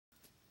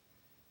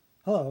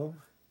Hello.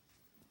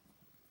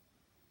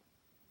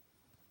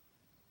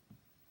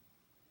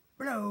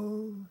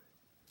 Hello.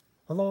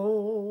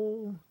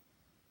 Hello.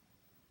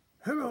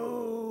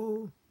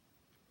 Hello.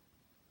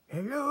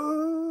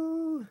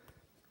 Hello.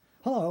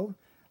 Hello.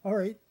 All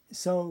right.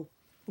 So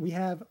we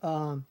have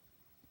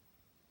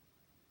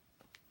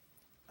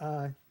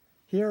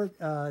here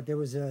there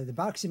was the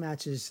boxing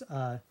matches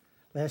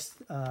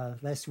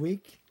last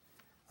week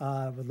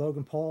with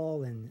Logan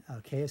Paul and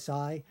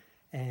KSI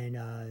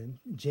and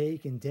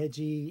Jake and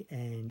Deji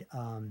and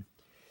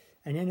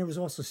then there was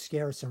also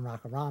Scarce and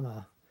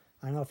RackaRacka.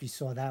 I don't know if you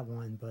saw that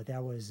one, but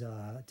that was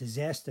a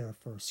disaster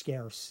for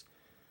Scarce.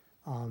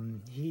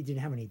 He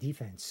didn't have any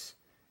defense,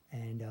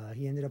 and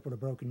he ended up with a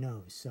broken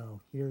nose. So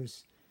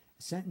here's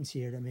a sentence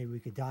here that maybe we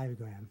could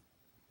diagram.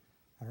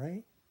 All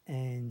right,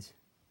 and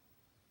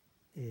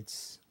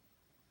it's,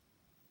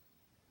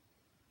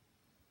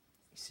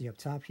 you see up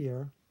top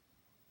here,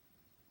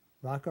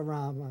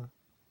 RackaRacka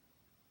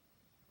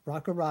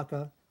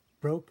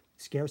broke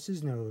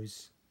Scarce's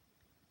nose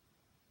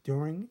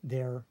during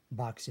their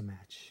boxing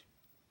match.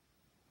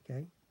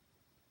 Okay,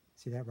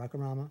 see that?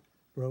 RackaRacka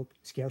broke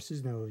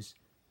Scarce's nose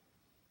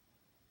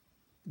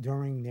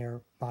during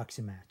their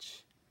boxing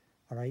match.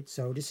 All right,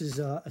 so this is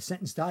a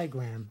sentence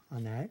diagram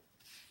on that,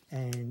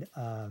 and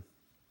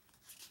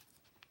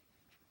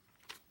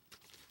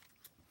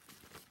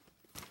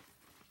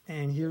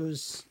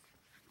here's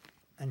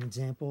an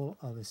example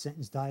of a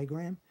sentence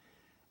diagram,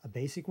 a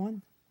basic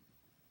one.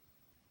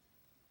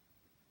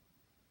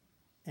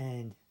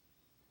 And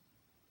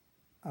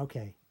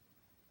okay,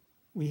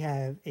 we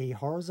have a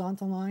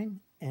horizontal line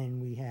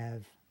and we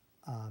have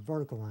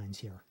vertical lines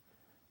here.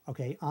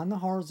 Okay, on the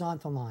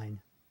horizontal line,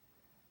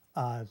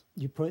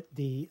 you put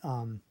the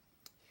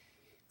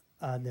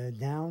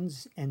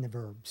nouns and the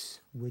verbs,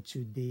 which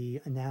would be,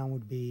 a noun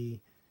would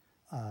be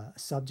a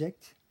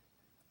subject,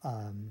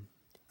 an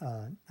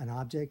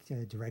object,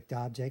 a direct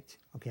object.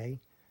 Okay,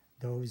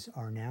 those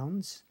are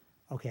nouns.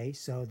 Okay,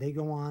 so they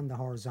go on the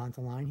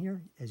horizontal line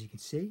here, as you can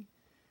see.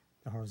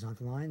 The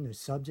horizontal line, there's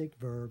subject,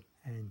 verb,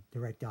 and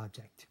direct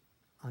object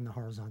on the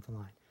horizontal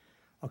line.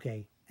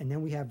 Okay, and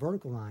then we have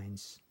vertical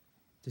lines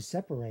to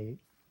separate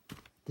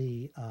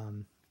the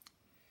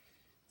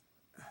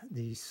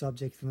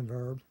subject from the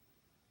verb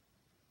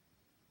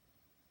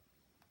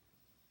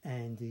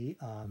and the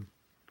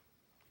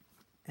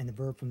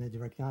verb from the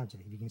direct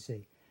object. You can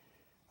see.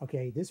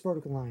 Okay, this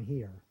vertical line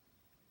here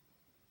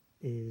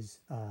is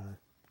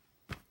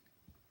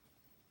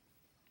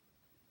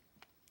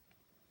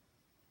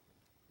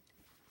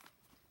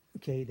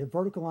okay, the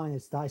vertical line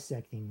that's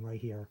dissecting right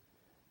here,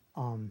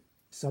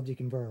 subject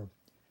and verb,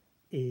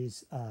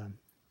 is,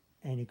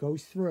 and it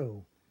goes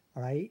through,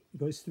 all right? It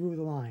goes through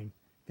the line.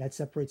 That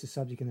separates the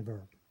subject and the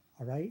verb,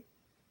 all right?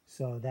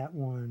 So that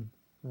one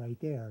right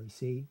there, you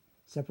see,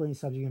 separating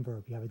subject and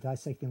verb. You have a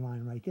dissecting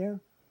line right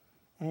there,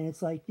 and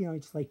it's like, you know,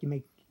 it's like you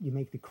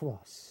make the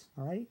cross,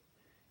 all right?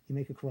 You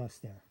make a cross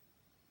there.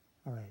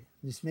 All right,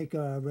 just make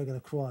a regular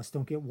cross.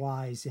 Don't get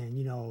wise and,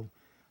 you know,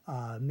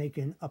 make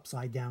an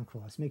upside down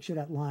cross. Make sure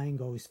that line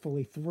goes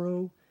fully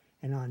through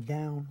and on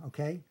down,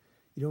 okay?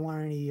 You don't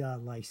want any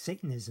like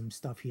Satanism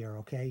stuff here,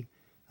 okay?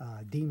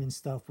 Demon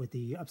stuff with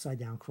the upside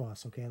down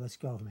cross, okay? Let's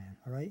go, man,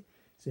 all right?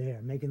 So here,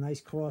 make a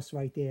nice cross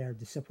right there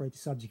to separate the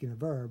subject and the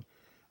verb.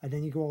 And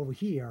then you go over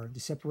here to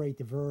separate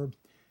the verb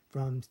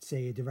from,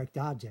 say, a direct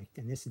object.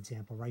 In this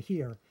example right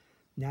here,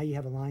 now you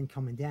have a line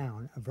coming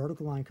down, a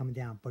vertical line coming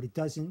down, but it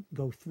doesn't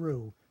go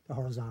through the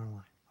horizontal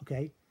line,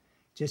 okay?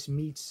 Just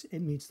meets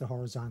the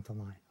horizontal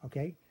line,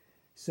 okay?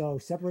 So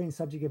separating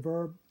subject and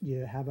verb,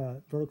 you have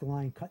a vertical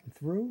line cutting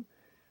through,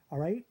 all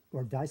right,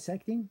 or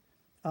dissecting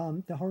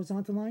the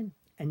horizontal line.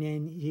 And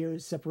then here,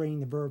 separating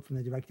the verb from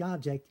the direct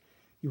object,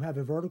 you have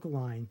a vertical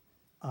line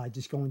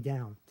just going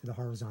down to the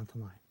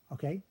horizontal line,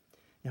 okay?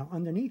 Now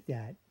underneath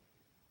that,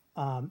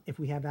 if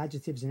we have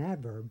adjectives and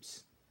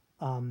adverbs,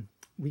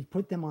 we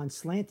put them on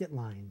slanted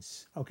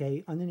lines,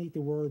 okay, underneath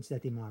the words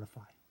that they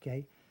modify,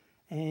 okay?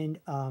 And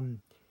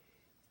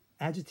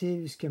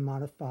adjectives can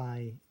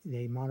modify,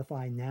 they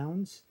modify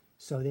nouns,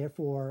 so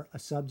therefore a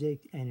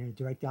subject and a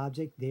direct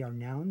object, they are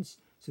nouns,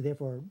 so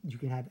therefore you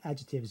can have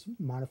adjectives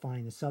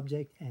modifying the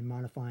subject and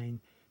modifying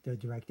the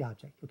direct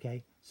object,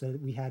 okay? So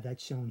we have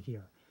that shown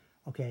here,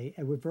 okay?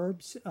 And with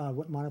verbs,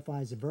 what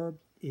modifies a verb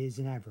is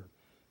an adverb.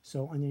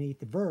 So underneath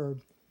the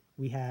verb,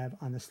 we have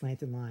on the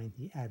slanted line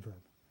the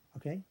adverb,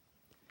 okay?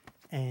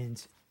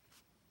 And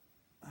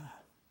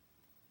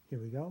here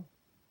we go.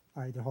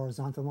 All right, the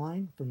horizontal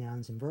line for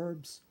nouns and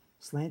verbs,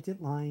 slanted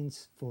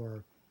lines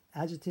for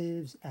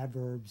adjectives,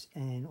 adverbs,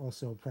 and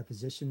also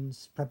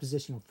prepositions,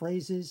 prepositional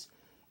phrases.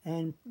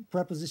 And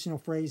prepositional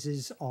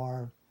phrases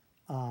are,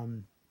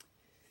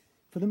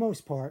 for the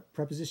most part,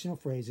 prepositional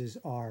phrases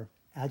are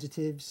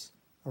adjectives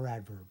or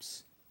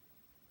adverbs.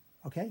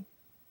 Okay?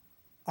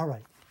 All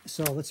right,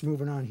 so let's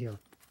move on here.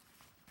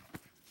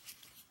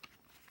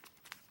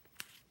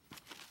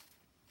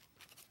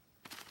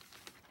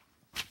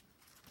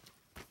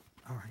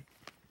 All right.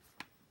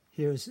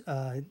 Here's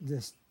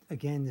this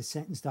again, the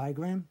sentence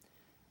diagram.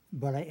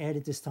 but I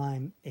added this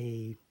time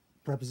a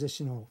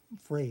prepositional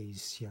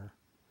phrase here.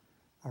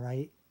 All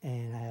right,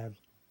 and I have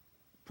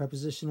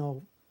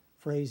prepositional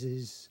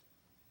phrases.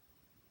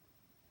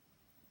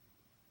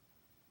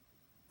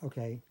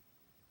 Okay,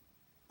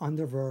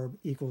 under verb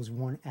equals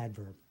one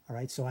adverb. All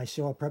right, so I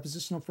show a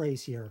prepositional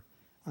phrase here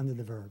under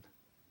the verb.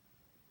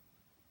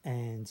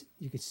 And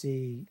you can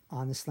see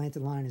on the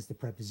slanted line is the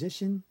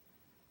preposition.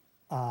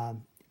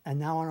 And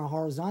now on a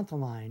horizontal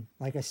line,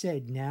 like I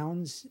said,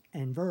 nouns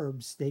and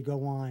verbs, they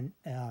go on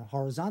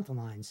horizontal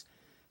lines.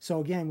 So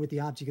again, with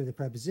the object of the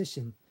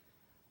preposition,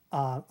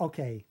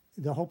 okay,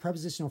 the whole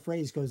prepositional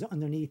phrase goes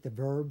underneath the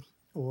verb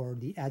or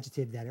the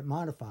adjective that it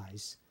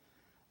modifies.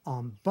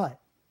 The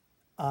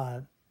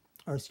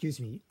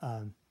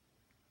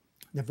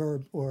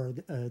verb or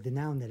the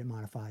noun that it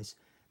modifies.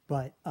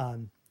 But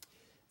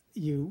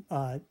you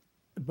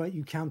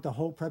count the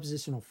whole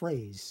prepositional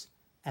phrase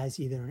as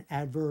either an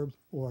adverb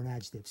or an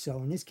adjective. So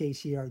in this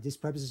case here, this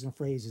prepositional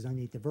phrase is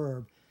underneath the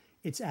verb.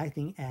 It's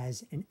acting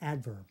as an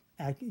adverb.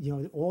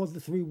 All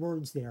the three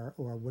words there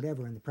or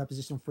whatever in the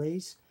prepositional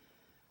phrase,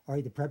 all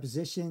right, the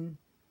preposition,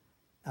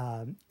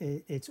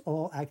 it's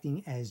all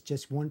acting as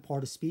just one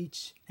part of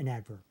speech, an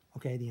adverb.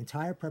 Okay, the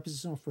entire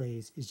prepositional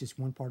phrase is just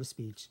one part of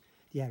speech,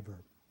 the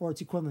adverb, or it's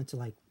equivalent to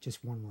like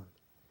just one word.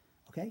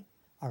 Okay,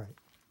 all right.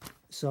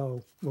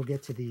 So we'll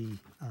get to the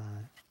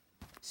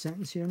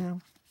sentence here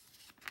now.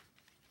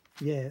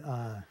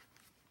 Yeah,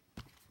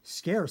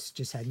 Scarce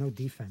just had no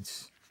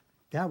defense.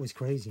 That was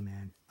crazy,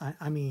 man.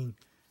 I mean,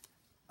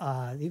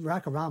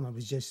 RackaRacka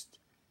was just,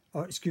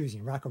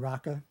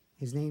 RackaRacka,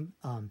 his name.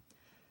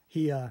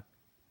 He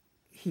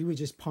would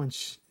just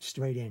punch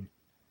straight in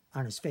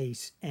on his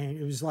face, and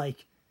it was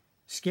like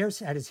Scarce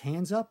had his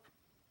hands up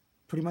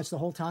pretty much the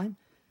whole time,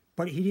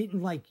 but he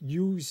didn't like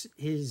use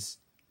his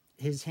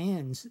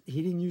hands.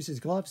 He didn't use his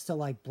gloves to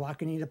like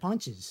block any of the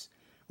punches,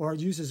 or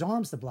use his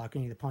arms to block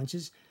any of the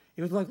punches.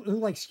 It looked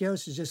like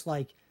Scarce was just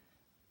like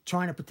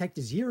trying to protect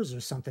his ears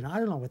or something. I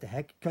don't know what the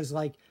heck, because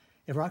like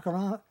if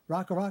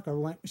RackaRacka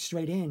went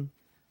straight in,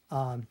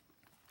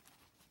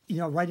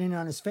 right in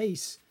on his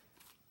face,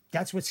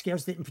 that's what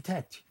Scarce didn't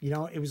protect.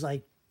 It was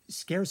like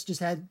Scarce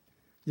just had,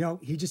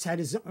 he just had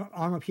his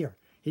arm up here.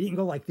 He didn't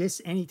go like this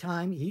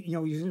anytime. He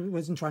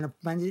wasn't trying to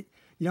bend it.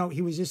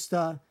 He was just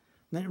letting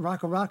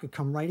RackaRacka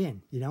come right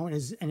in.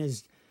 And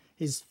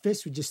his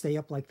fist would just stay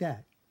up like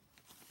that.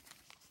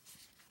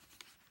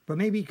 But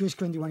maybe he just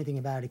couldn't do anything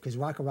about it because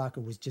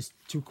RackaRacka was just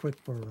too quick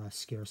for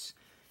Scarce.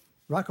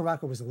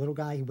 RackaRacka was a little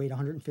guy. He weighed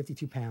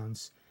 152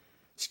 pounds.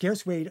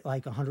 Scarce weighed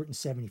like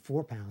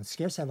 174 pounds.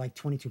 Scarce had like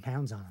 22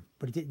 pounds on him,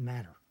 but it didn't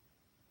matter.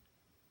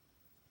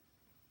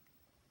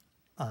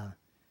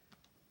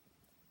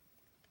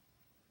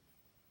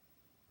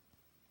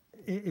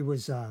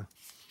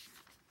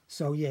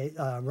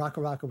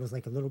 RackaRacka was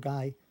like a little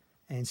guy,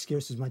 and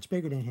Scarce was much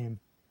bigger than him.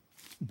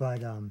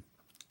 But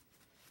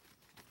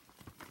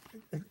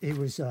it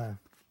was, I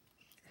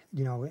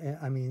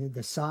mean,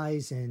 the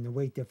size and the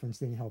weight difference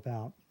didn't help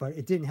out. But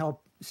it didn't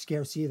help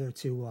Scarce either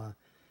to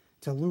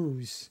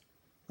lose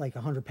like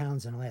 100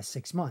 pounds in the last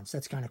 6 months.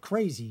 That's kind of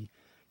crazy.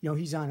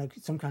 He's on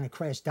some kind of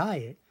crash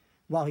diet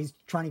while he's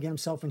trying to get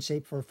himself in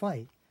shape for a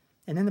fight.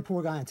 And then the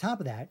poor guy on top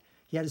of that,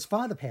 he had his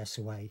father pass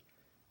away,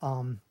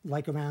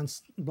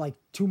 around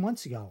 2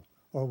 months ago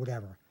or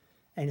whatever.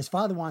 And his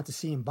father wanted to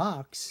see him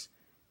box,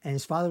 and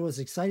his father was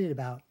excited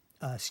about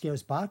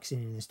Scarce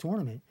boxing in this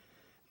tournament.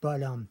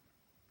 But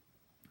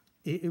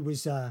it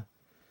was,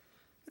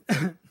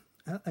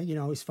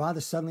 his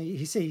father suddenly,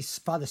 his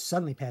father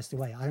suddenly passed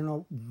away. I don't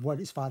know what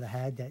his father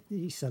had that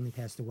he suddenly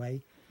passed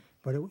away,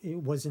 but it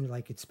wasn't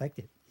like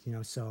expected,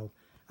 so,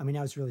 I mean,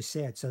 that was really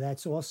sad. So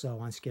that's also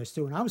on Scarce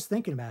too. And I was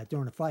thinking about it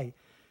during the fight.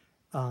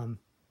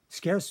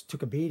 Scarce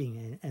took a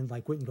beating and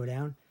like wouldn't go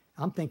down.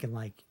 I'm thinking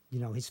like,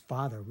 his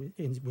father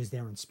was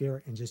there in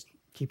spirit and just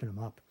keeping him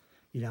up,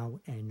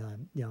 and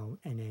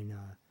then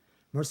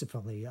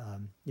mercifully,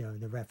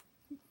 the ref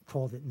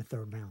called it in the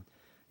third round.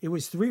 It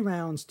was 3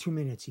 rounds, 2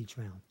 minutes each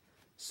round.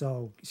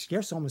 So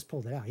Scarce almost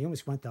pulled it out. He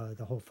almost went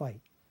the whole fight,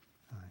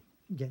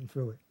 getting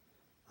through it.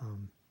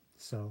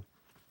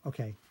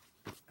 Okay.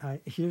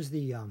 Here's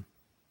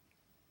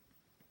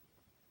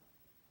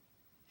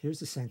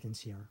the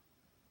sentence here.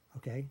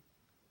 Okay.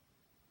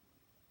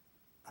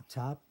 Up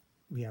top,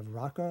 we have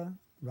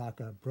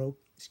RackaRacka broke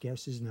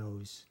Scarce's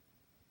nose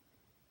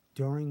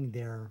during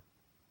their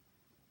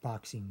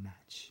boxing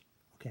match.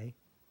 Okay.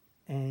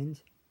 And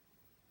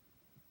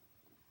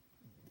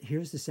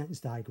here's the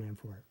sentence diagram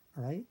for it.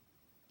 All right.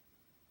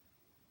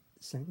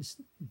 Sentence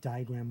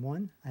diagram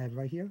 1 I have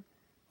right here.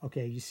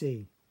 Okay, you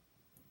see,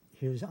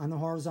 here's on the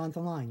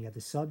horizontal line, you have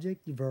the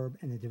subject, the verb,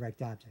 and the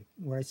direct object.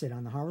 Where I said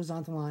on the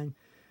horizontal line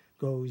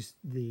goes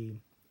the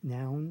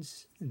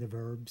nouns, the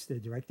verbs, the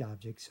direct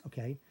objects,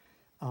 okay?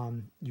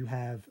 You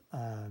have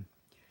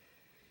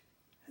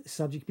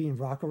subject being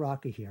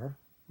RackaRacka here.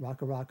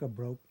 RackaRacka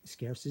broke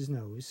Scarce's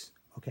nose,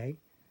 okay?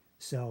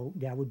 So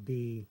that would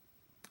be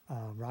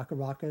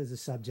RackaRacka is the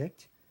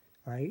subject,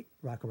 all right?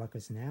 RackaRacka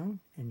is a noun,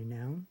 and the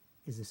noun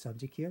is the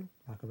subject here,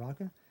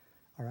 RackaRacka.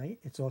 All right.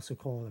 It's also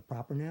called a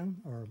proper noun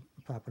or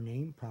a proper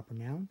name, proper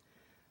noun.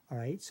 All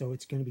right. So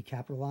it's going to be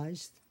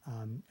capitalized.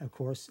 Of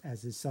course,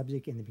 as the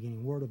subject in the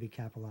beginning word will be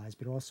capitalized,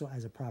 but also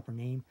as a proper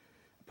name,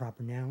 a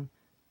proper noun,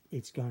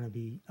 it's going to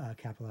be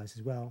capitalized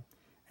as well.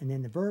 And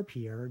then the verb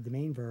here, the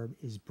main verb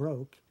is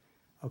broke.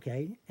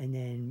 Okay. And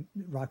then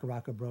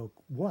RackaRacka broke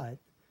what?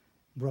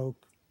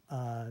 Broke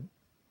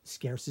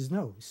Scarce's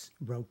nose.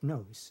 Broke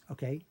nose.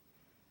 Okay.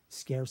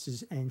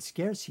 Scarce's, and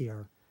scarce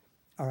here.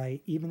 All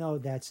right, even though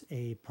that's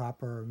a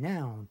proper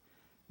noun,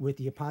 with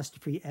the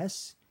apostrophe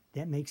S,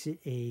 that makes it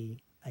a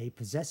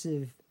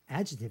possessive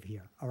adjective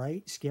here. All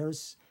right,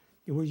 scarce,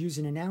 we're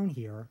using a noun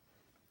here,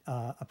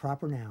 a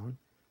proper noun,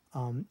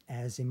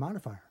 as a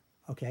modifier.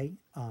 Okay,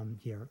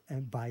 here,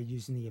 and by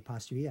using the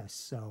apostrophe S.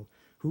 So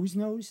whose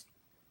nose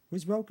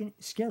was broken?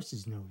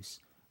 Scarce's nose.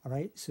 All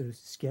right, so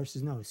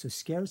Scarce's nose. So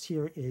scarce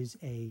here is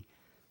a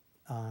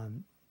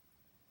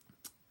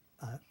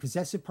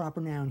possessive proper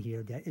noun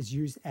here that is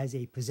used as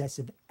a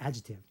possessive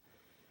adjective.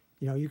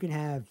 You know, you can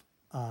have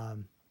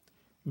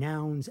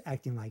nouns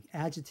acting like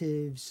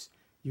adjectives.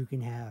 You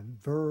can have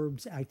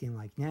verbs acting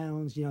like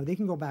nouns. You know, they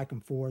can go back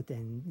and forth,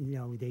 and you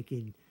know they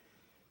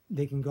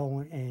can go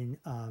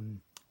and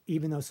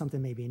even though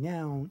something may be a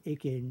noun, it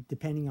can,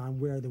 depending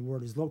on where the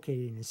word is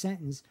located in a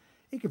sentence,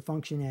 it could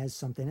function as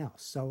something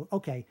else. So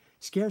okay,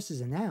 scarce is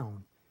a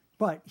noun,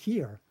 but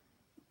here,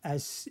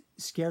 as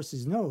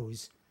Scarce's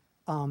nose,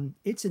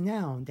 it's a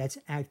noun that's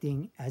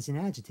acting as an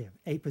adjective,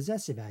 a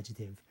possessive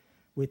adjective,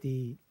 with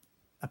the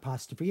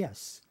apostrophe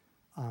S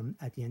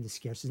at the end of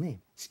Scarce's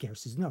name,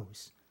 Scarce's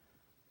nose.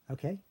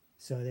 Okay,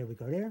 so there we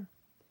go there.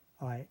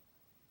 All right.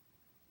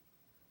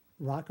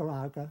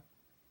 RackaRacka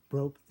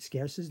broke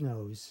Scarce's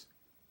nose.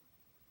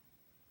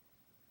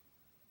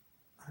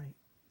 All right,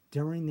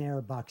 during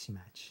their boxing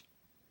match.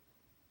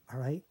 All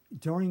right,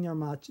 during their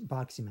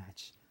boxing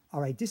match.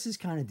 All right, this is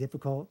kind of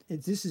difficult.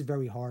 This is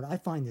very hard. I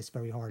find this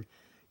very hard.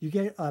 You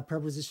get a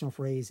prepositional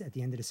phrase at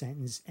the end of the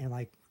sentence, and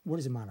like, what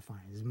is it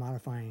modifying? Is it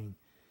modifying?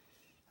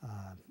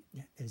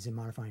 Is it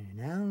modifying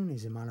a noun?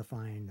 Is it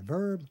modifying the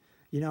verb?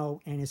 You know,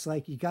 and it's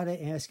like you got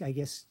to ask, I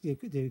guess,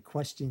 the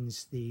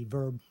questions, the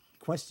verb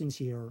questions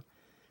here,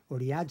 or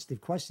the adjective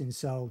questions.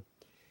 So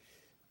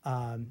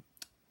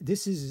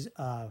this is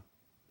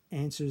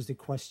answers the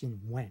question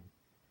when.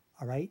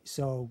 All right.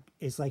 So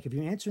it's like if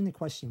you're answering the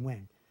question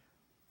when,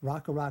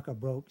 RackaRacka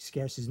broke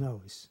Scarce's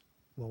nose.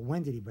 Well,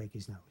 when did he break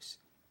his nose?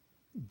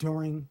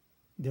 During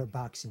their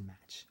boxing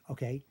match.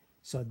 Okay,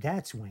 so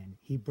that's when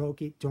he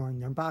broke it, during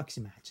their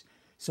boxing match.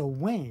 So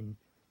when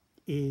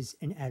is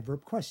an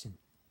adverb question.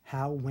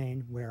 How,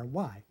 when, where,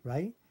 why,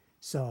 right?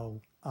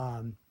 So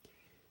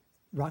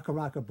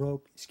RackaRacka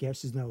broke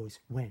Scarce's nose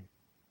when?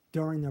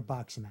 During their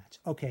boxing match.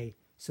 Okay,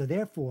 so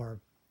therefore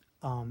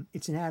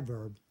it's an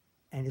adverb,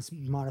 and it's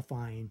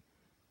modifying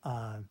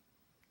the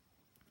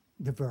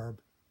verb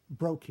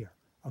broke here.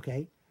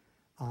 Okay,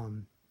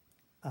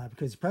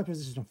 because the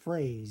prepositional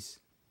phrase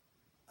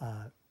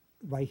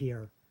right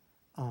here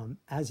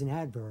as an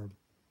adverb,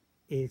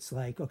 it's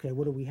like, okay,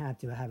 what do we have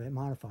to have it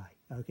modify?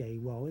 Okay,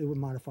 well, it would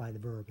modify the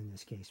verb in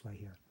this case right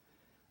here.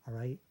 All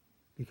right,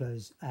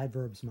 because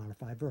adverbs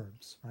modify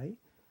verbs, right?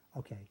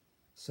 Okay,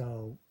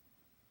 so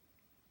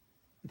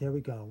there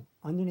we go.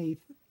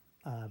 Underneath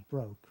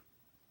broke,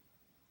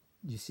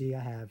 you see I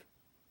have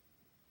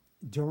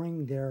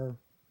during their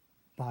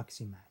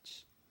boxing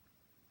match.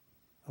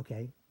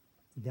 Okay,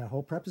 the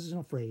whole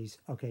prepositional phrase.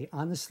 Okay,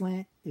 on the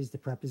slant is the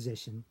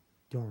preposition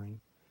during.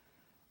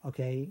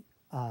 Okay,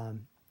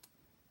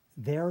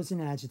 there is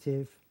an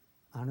adjective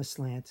on a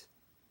slant,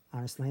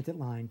 on a slanted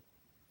line.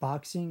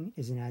 Boxing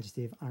is an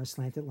adjective on a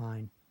slanted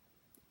line,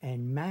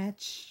 and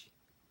match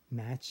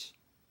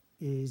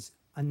is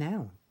a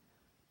noun.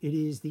 It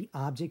is the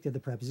object of the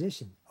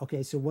preposition.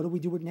 Okay, so what do we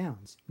do with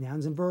nouns?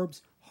 Nouns and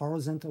verbs,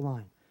 horizontal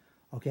line.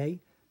 Okay,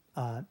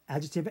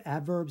 adjective,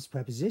 adverbs,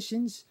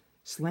 prepositions,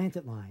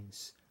 slanted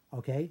lines.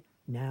 Okay,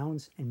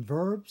 nouns and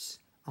verbs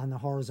on the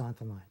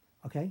horizontal line.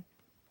 Okay,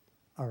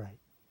 all right.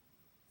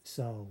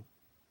 So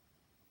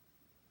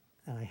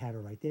I have it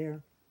right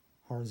there.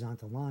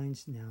 Horizontal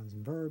lines, nouns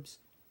and verbs,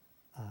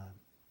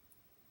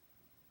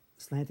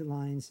 slanted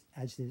lines,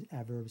 adjectives,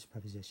 adverbs,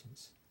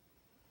 prepositions.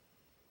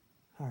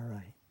 All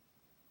right.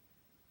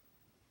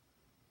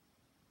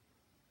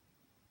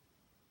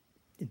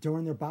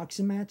 During their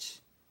boxing match,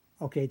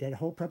 okay, that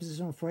whole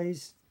prepositional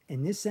phrase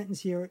in this sentence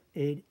here,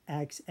 it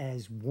acts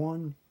as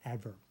one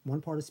adverb,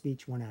 one part of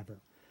speech, one adverb.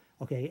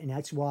 Okay, and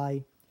that's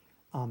why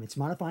it's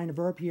modifying the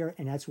verb here,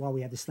 and that's why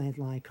we have the slant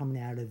line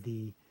coming out of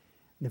the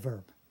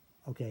verb.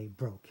 Okay,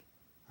 broke.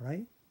 All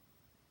right.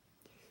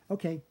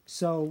 Okay,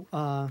 so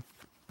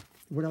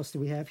what else do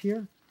we have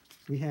here?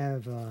 We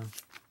have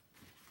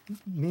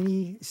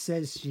Minnie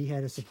says she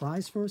had a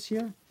surprise for us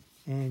here,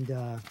 and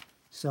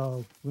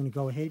so we're going to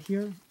go ahead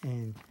here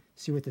and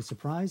see what the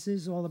surprise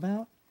is all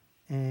about,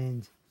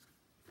 and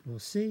we'll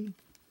see.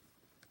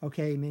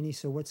 Okay, Minnie,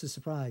 so what's the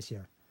surprise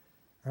here?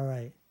 All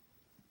right.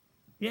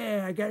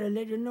 Yeah, I got to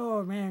let you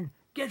know, man.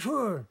 Guess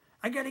what?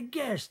 I got a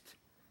guest.